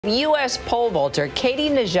U.S. pole vaulter Katie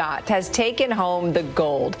Nageotte has taken home the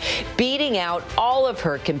gold, beating out all of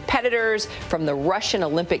her competitors from the Russian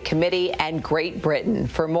Olympic Committee and Great Britain.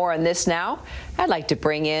 For more on this now, I'd like to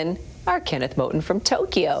bring in our Kenneth Moten from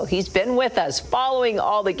Tokyo. He's been with us following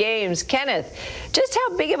all the games. Kenneth, just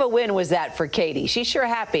how big of a win was that for Katie? She's sure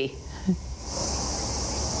happy.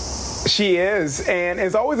 She is, and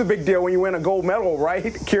it's always a big deal when you win a gold medal, right,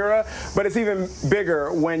 Kira? But it's even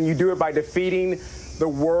bigger when you do it by defeating the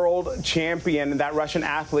world champion, that Russian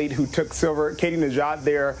athlete who took silver, Katie Nageotte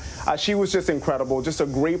there. She was just incredible, just a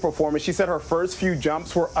great performance. She said her first few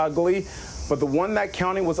jumps were ugly, but the one that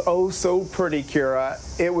counted was oh so pretty, Kira.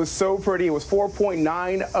 It was so pretty. It was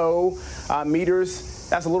 4.90 meters.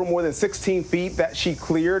 That's a little more than 16 feet that she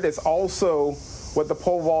cleared. It's also what the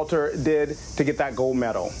pole vaulter did to get that gold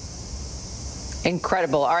medal.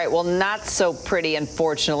 Incredible. All right, well, not so pretty,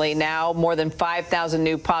 unfortunately. Now, more than 5,000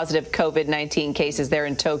 new positive COVID-19 cases there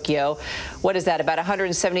in Tokyo. What is that, about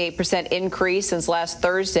 178% increase since last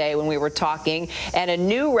Thursday when we were talking, and a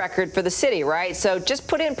new record for the city, right? So just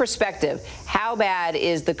put it in perspective. How bad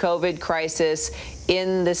is the COVID crisis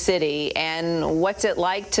in the city, and what's it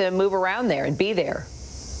like to move around there and be there?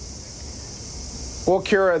 Well,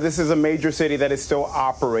 Kira, this is a major city that is still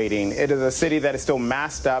operating. It is a city that is still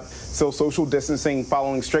masked up, still social distancing,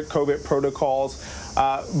 following strict COVID protocols.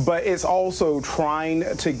 But it's also trying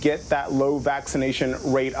to get that low vaccination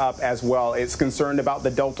rate up as well. It's concerned about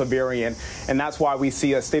the Delta variant, and that's why we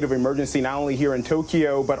see a state of emergency not only here in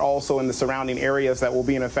Tokyo, but also in the surrounding areas that will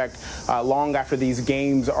be in effect long after these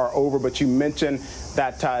games are over. But you mentioned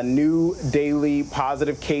that new daily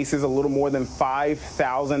positive cases, a little more than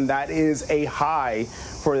 5,000. That is a high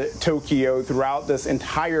for Tokyo throughout this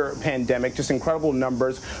entire pandemic. Just incredible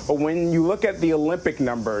numbers. But when you look at the Olympic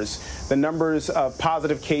numbers, the numbers of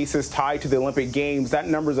positive cases tied to the Olympic Games, that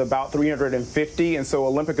number is about 350. And so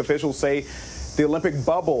Olympic officials say the Olympic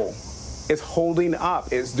bubble is holding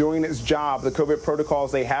up. It's doing its job. The COVID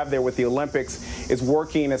protocols they have there with the Olympics is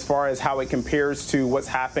working as far as how it compares to what's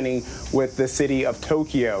happening with the city of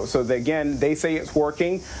Tokyo. So again, they say it's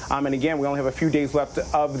working. And again, we only have a few days left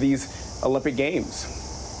of these Olympic Games.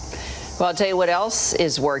 Well, I'll tell you what else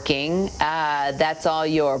is working. That's all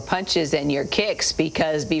your punches and your kicks,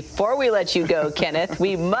 because before we let you go, Kenneth,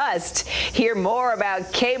 we must hear more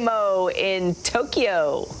about Keimo in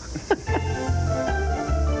Tokyo.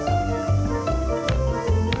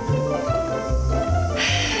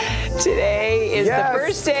 Today is the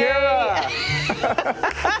first day.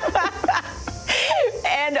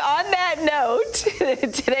 And on that note,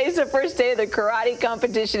 today's the first day of the karate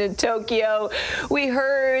competition in Tokyo. We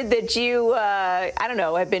heard that you, I don't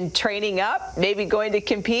know, have been training up, maybe going to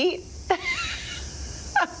compete.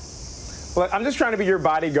 Well, I'm just trying to be your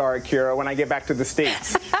bodyguard, Kira, when I get back to the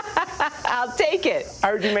States. I'll take it. I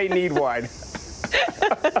heard you may need one.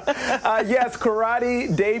 Yes,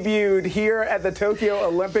 karate debuted here at the Tokyo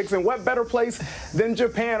Olympics, and what better place than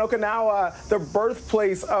Japan, Okinawa, the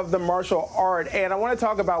birthplace of the martial art. And I want to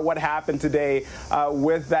talk about what happened today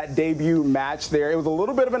with that debut match there. It was a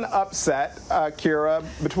little bit of an upset, Kira,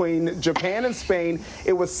 between Japan and Spain.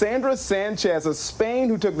 It was Sandra Sanchez of Spain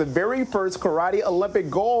who took the very first karate Olympic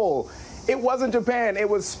gold. It wasn't Japan, it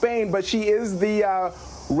was Spain, but she is the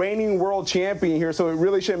reigning world champion here, so it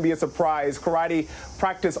really shouldn't be a surprise. Karate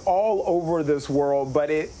practice all over this world, but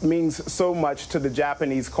it means so much to the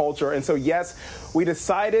Japanese culture. And so, yes, we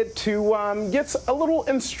decided to get a little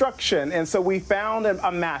instruction. And so we found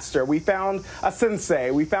a master, we found a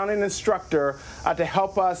sensei, we found an instructor to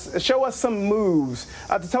help us, show us some moves,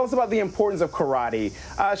 to tell us about the importance of karate.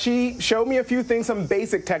 She showed me a few things, some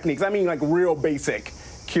basic techniques. I mean, like real basic,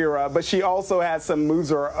 Kira, but she also had some moves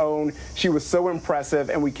of her own. She was so impressive,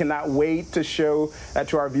 and we cannot wait to show that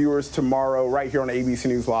to our viewers tomorrow right here on ABC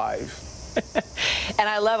News Live. And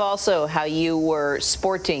I love also how you were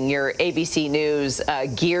sporting your ABC News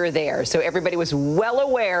gear there, so everybody was well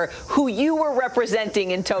aware who you were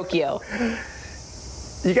representing in Tokyo.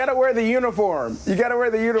 You got to wear the uniform. You got to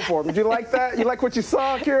wear the uniform. Did you like that? You like what you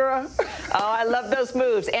saw, Kira? Oh, I love those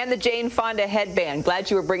moves. And the Jane Fonda headband.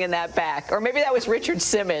 Glad you were bringing that back. Or maybe that was Richard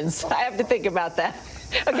Simmons. I have to think about that.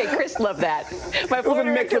 Okay, Chris loved that. My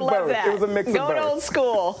Florida Rican loved that. It was a mix of both. Going old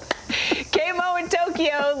school. Keimo in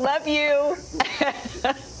Tokyo. Love you.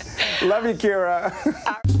 Love you, Kira.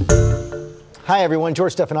 Hi everyone,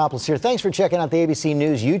 George Stephanopoulos here. Thanks for checking out the ABC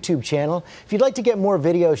News YouTube channel. If you'd like to get more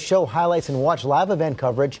videos, show highlights, and watch live event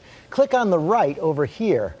coverage, click on the right over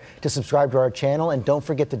here to subscribe to our channel, and don't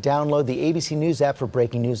forget to download the ABC News app for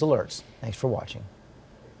breaking news alerts. Thanks for watching.